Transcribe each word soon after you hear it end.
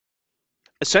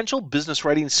Essential business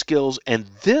writing skills, and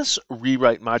this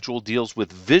rewrite module deals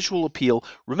with visual appeal.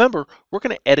 Remember, we're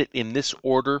going to edit in this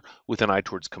order with an eye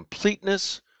towards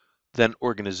completeness, then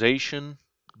organization,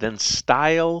 then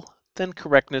style, then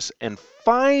correctness, and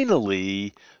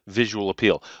finally visual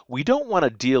appeal. We don't want to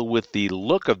deal with the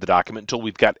look of the document until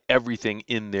we've got everything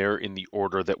in there in the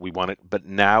order that we want it, but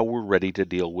now we're ready to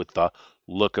deal with the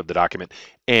look of the document.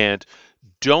 And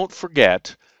don't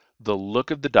forget, the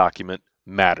look of the document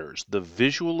matters. The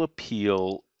visual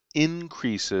appeal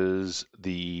increases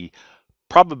the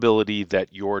probability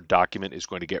that your document is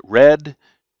going to get read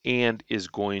and is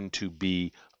going to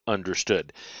be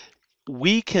understood.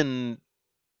 We can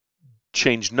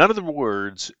change none of the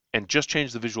words and just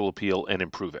change the visual appeal and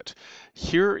improve it.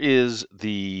 Here is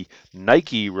the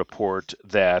Nike report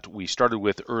that we started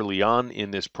with early on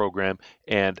in this program,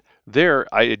 and there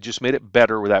I just made it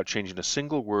better without changing a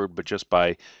single word, but just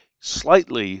by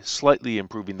slightly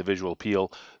improving the visual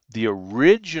appeal. The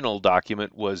original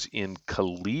document was in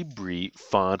Calibri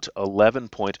font 11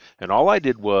 point, and all I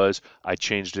did was I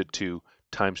changed it to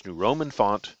Times New Roman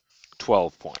font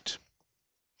 12 point.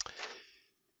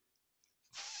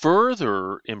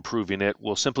 Further improving it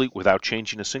will simply, without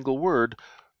changing a single word,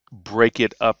 break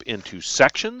it up into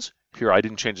sections. Here I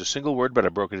didn't change a single word, but I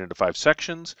broke it into 5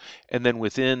 sections, and then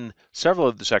within several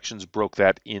of the sections broke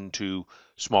that into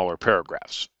smaller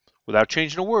paragraphs. Without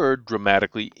changing a word,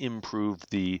 dramatically improved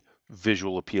the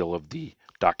visual appeal of the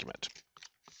document.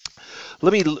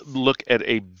 Let me look at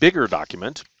a bigger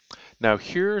document. Now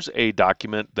here's a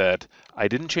document that I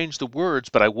didn't change the words,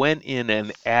 but I went in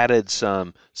and added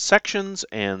some sections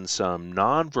and some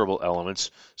nonverbal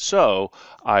elements. So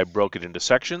I broke it into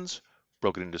sections,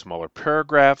 broke it into smaller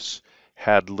paragraphs,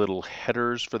 had little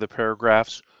headers for the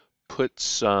paragraphs, put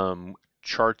some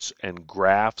charts and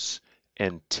graphs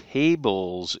and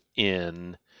tables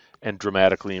in, and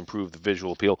dramatically improved the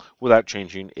visual appeal without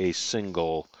changing a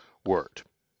single word.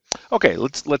 Okay,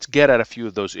 let's get at a few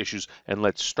of those issues, and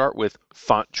let's start with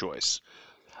font choice.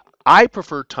 I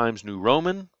prefer Times New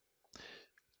Roman.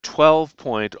 12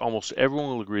 point, almost everyone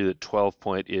will agree that 12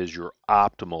 point is your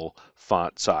optimal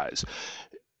font size.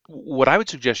 What I would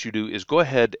suggest you do is go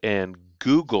ahead and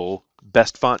Google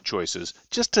best font choices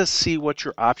just to see what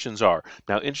your options are.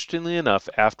 Now, interestingly enough,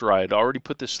 after I had already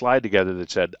put this slide together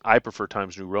that said I prefer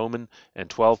Times New Roman and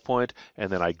 12 point, and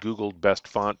then I Googled best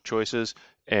font choices,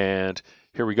 and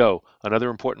here we go. Another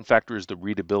important factor is the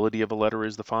readability of a letter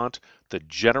is the font. The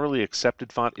generally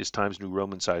accepted font is Times New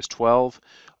Roman size 12.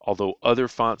 Although other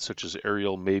fonts such as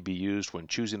Arial may be used when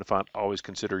choosing a font, always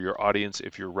consider your audience.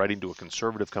 If you're writing to a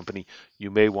conservative company,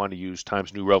 you may want to use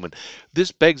Times New Roman.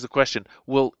 This begs the question,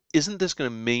 well, isn't this going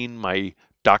to mean my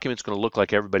document's going to look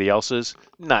like everybody else's?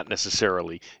 Not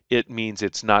necessarily. It means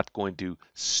it's not going to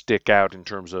stick out in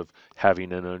terms of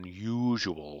having an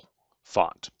unusual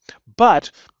font.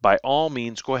 But by all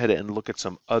means, go ahead and look at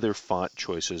some other font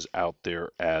choices out there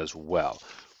as well.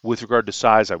 With regard to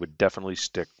size, I would definitely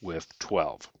stick with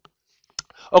 12.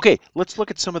 Okay, let's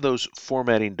look at some of those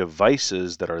formatting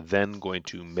devices that are then going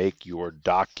to make your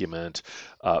document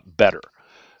better.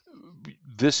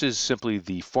 This is simply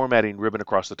the formatting ribbon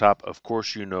across the top. Of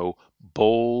course, you know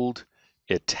bold,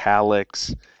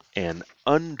 italics, and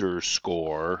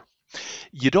underscore.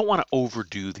 You don't want to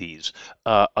overdo these.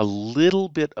 A little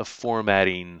bit of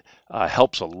formatting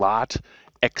helps a lot.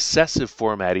 Excessive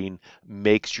formatting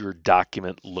makes your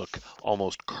document look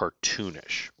almost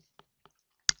cartoonish.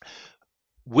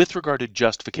 With regard to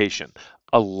justification,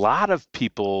 a lot of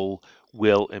people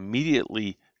will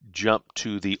immediately jump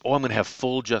to the, oh, I'm going to have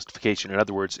full justification. In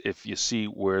other words, if you see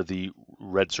where the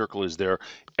red circle is there,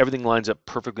 everything lines up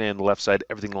perfectly on the left side,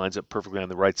 everything lines up perfectly on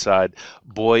the right side.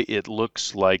 Boy, it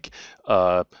looks like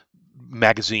a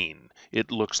magazine. It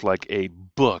looks like a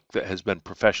book that has been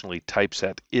professionally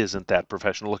typeset. Isn't that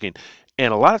professional looking?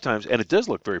 And a lot of times, and it does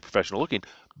look very professional looking,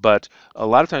 but a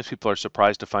lot of times people are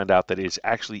surprised to find out that it's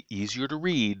actually easier to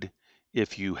read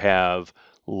if you have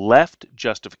left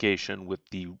justification with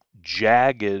the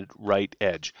jagged right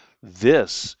edge.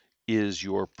 This is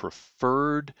your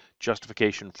preferred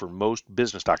justification for most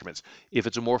business documents. If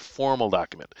it's a more formal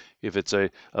document, if it's a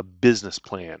business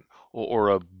plan or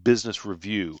a business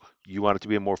review, you want it to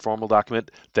be a more formal document,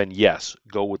 then yes,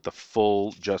 go with the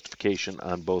full justification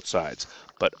on both sides.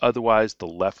 But otherwise, the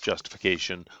left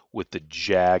justification with the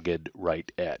jagged right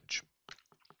edge.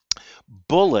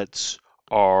 Bullets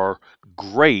are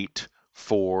great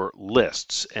for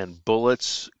lists, and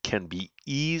bullets can be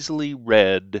easily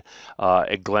read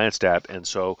and glanced at. And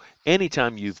so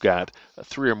anytime you've got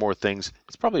 3 or more things,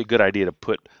 it's probably a good idea to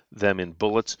put them in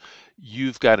bullets.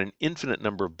 You've got an infinite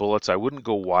number of bullets. I wouldn't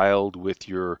go wild with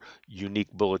your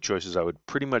unique bullet choices. I would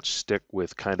pretty much stick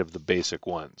with kind of the basic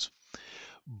ones.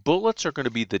 Bullets are going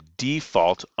to be the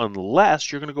default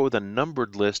unless you're going to go with a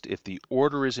numbered list if the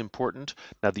order is important.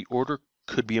 Now, the order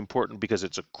could be important because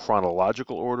it's a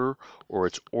chronological order or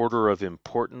it's order of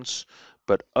importance,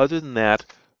 but other than that,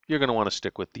 you're going to want to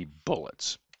stick with the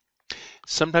bullets.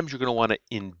 Sometimes you're going to want to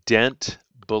indent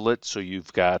bullets, so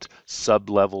you've got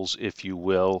sub-levels, if you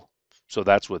will. So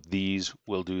that's what these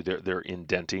will do, they're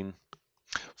indenting.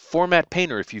 Format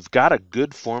Painter, if you've got a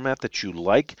good format that you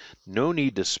like, no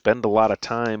need to spend a lot of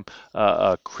time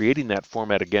creating that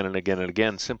format again and again and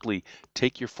again. Simply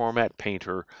take your Format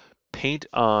Painter, paint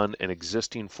on an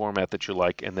existing format that you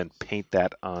like, and then paint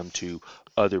that onto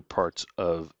other parts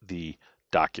of the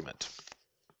document.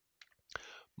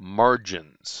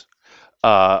 Margins.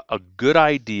 A good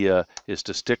idea is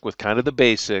to stick with kind of the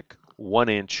basic 1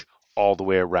 inch all the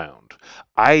way around.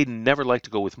 I never like to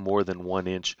go with more than 1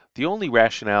 inch. The only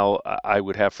rationale I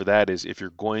would have for that is if you're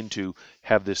going to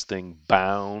have this thing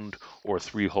bound or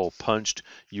 3-hole punched,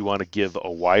 you want to give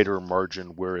a wider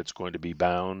margin where it's going to be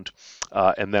bound.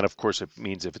 And then, of course, it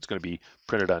means if it's going to be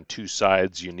printed on 2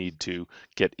 sides, you need to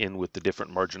get in with the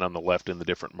different margin on the left and the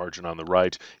different margin on the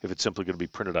right. If it's simply going to be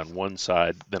printed on 1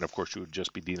 side, then, of course, you would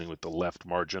just be dealing with the left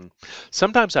margin.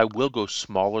 Sometimes I will go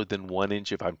smaller than 1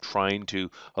 inch if I'm trying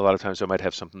to. A lot of times I might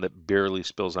have something that barely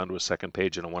spills onto a second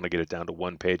page and I want to get it down to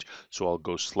 1 page, so I'll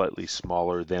go slightly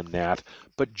smaller than that.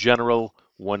 But general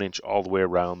 1 inch all the way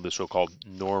around, the so-called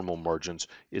normal margins,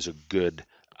 is a good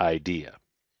idea.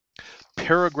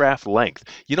 Paragraph length.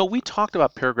 You know, we talked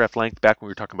about paragraph length back when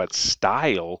we were talking about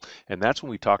style, and that's when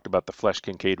we talked about the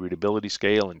Flesch-Kincaid readability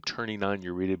scale and turning on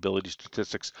your readability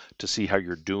statistics to see how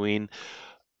you're doing.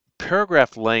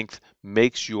 Paragraph length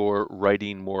makes your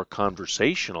writing more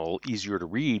conversational, easier to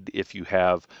read if you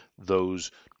have those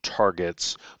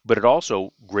targets, but it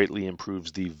also greatly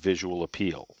improves the visual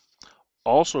appeal.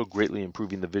 Also greatly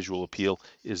improving the visual appeal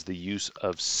is the use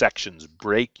of sections.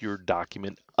 Break your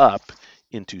document up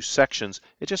into sections.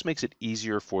 It just makes it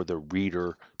easier for the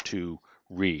reader to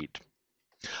read.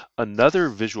 Another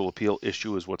visual appeal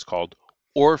issue is what's called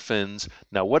orphans.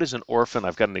 Now, what is an orphan?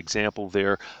 I've got an example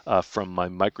there from my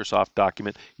Microsoft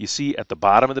document. You see at the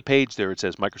bottom of the page there it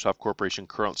says Microsoft Corporation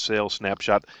current sales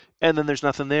snapshot, and then there's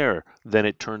nothing there. Then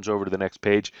it turns over to the next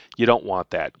page. You don't want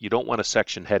that. You don't want a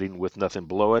section heading with nothing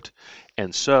below it.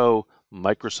 And so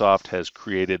Microsoft has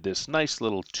created this nice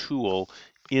little tool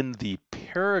in the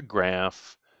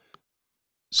paragraph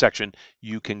section.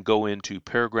 You can go into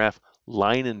paragraph,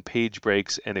 line and page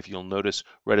breaks, and if you'll notice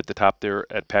right at the top there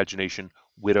at pagination,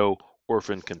 widow,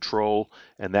 orphan control,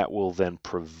 and that will then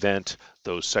prevent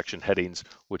those section headings,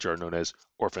 which are known as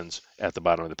orphans, at the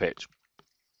bottom of the page.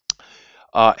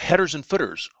 Headers and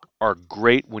footers are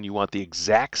great when you want the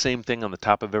exact same thing on the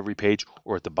top of every page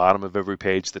or at the bottom of every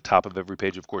page. The top of every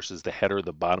page, of course, is the header.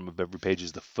 The bottom of every page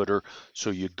is the footer. So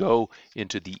you go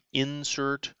into the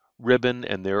insert ribbon,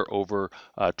 and there over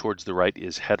towards the right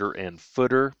is header and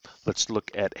footer. Let's look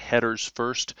at headers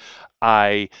first.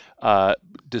 I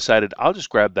decided I'll just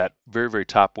grab that very, very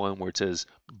top one where it says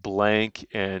blank,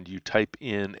 and you type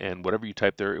in, and whatever you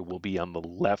type there, it will be on the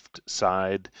left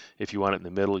side. If you want it in the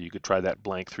middle, you could try that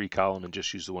blank 3 column and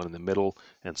just use the one in the middle,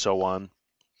 and so on.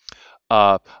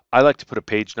 I like to put a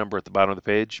page number at the bottom of the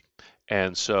page,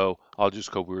 and so I'll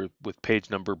just go with page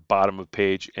number, bottom of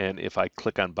page, and if I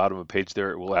click on bottom of page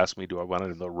there, it will ask me, do I want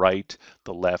it in the right,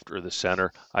 the left, or the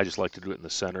center? I just like to do it in the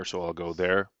center, so I'll go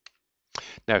there.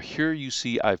 Now here you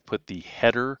see I've put the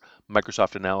header,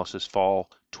 Microsoft Analysis Fall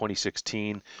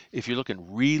 2016. If you're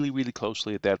looking really, really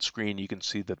closely at that screen, you can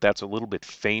see that that's a little bit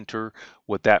fainter.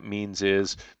 What that means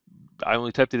is I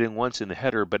only typed it in once in the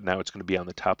header, but now it's going to be on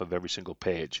the top of every single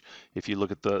page. If you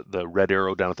look at the red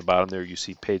arrow down at the bottom there, you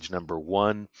see page number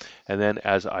 1. And then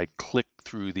as I click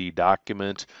through the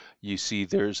document, you see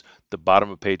there's the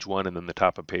bottom of page 1 and then the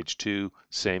top of page 2,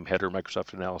 same header,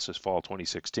 Microsoft Analysis Fall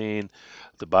 2016,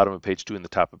 the bottom of page 2 and the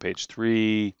top of page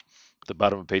 3, the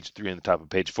bottom of page 3 and the top of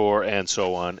page 4, and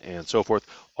so on and so forth.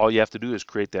 All you have to do is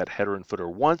create that header and footer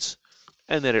once,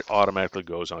 and then it automatically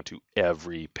goes onto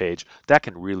every page. That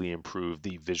can really improve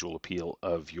the visual appeal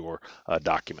of your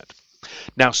document.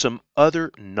 Now, some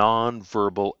other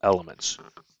non-verbal elements.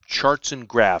 Charts and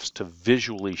graphs to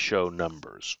visually show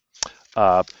numbers.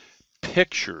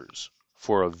 Pictures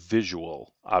for a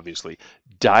visual, obviously.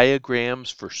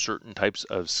 Diagrams for certain types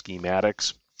of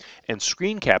schematics. And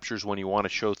screen captures when you want to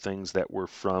show things that were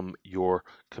from your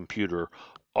computer.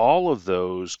 All of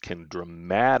those can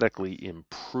dramatically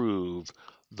improve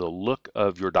the look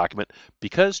of your document.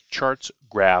 Because charts,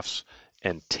 graphs,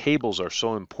 and tables are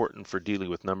so important for dealing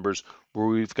with numbers, where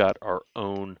we've got our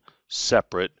own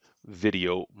separate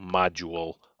video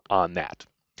module on that.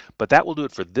 But that will do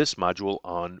it for this module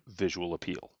on visual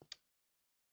appeal.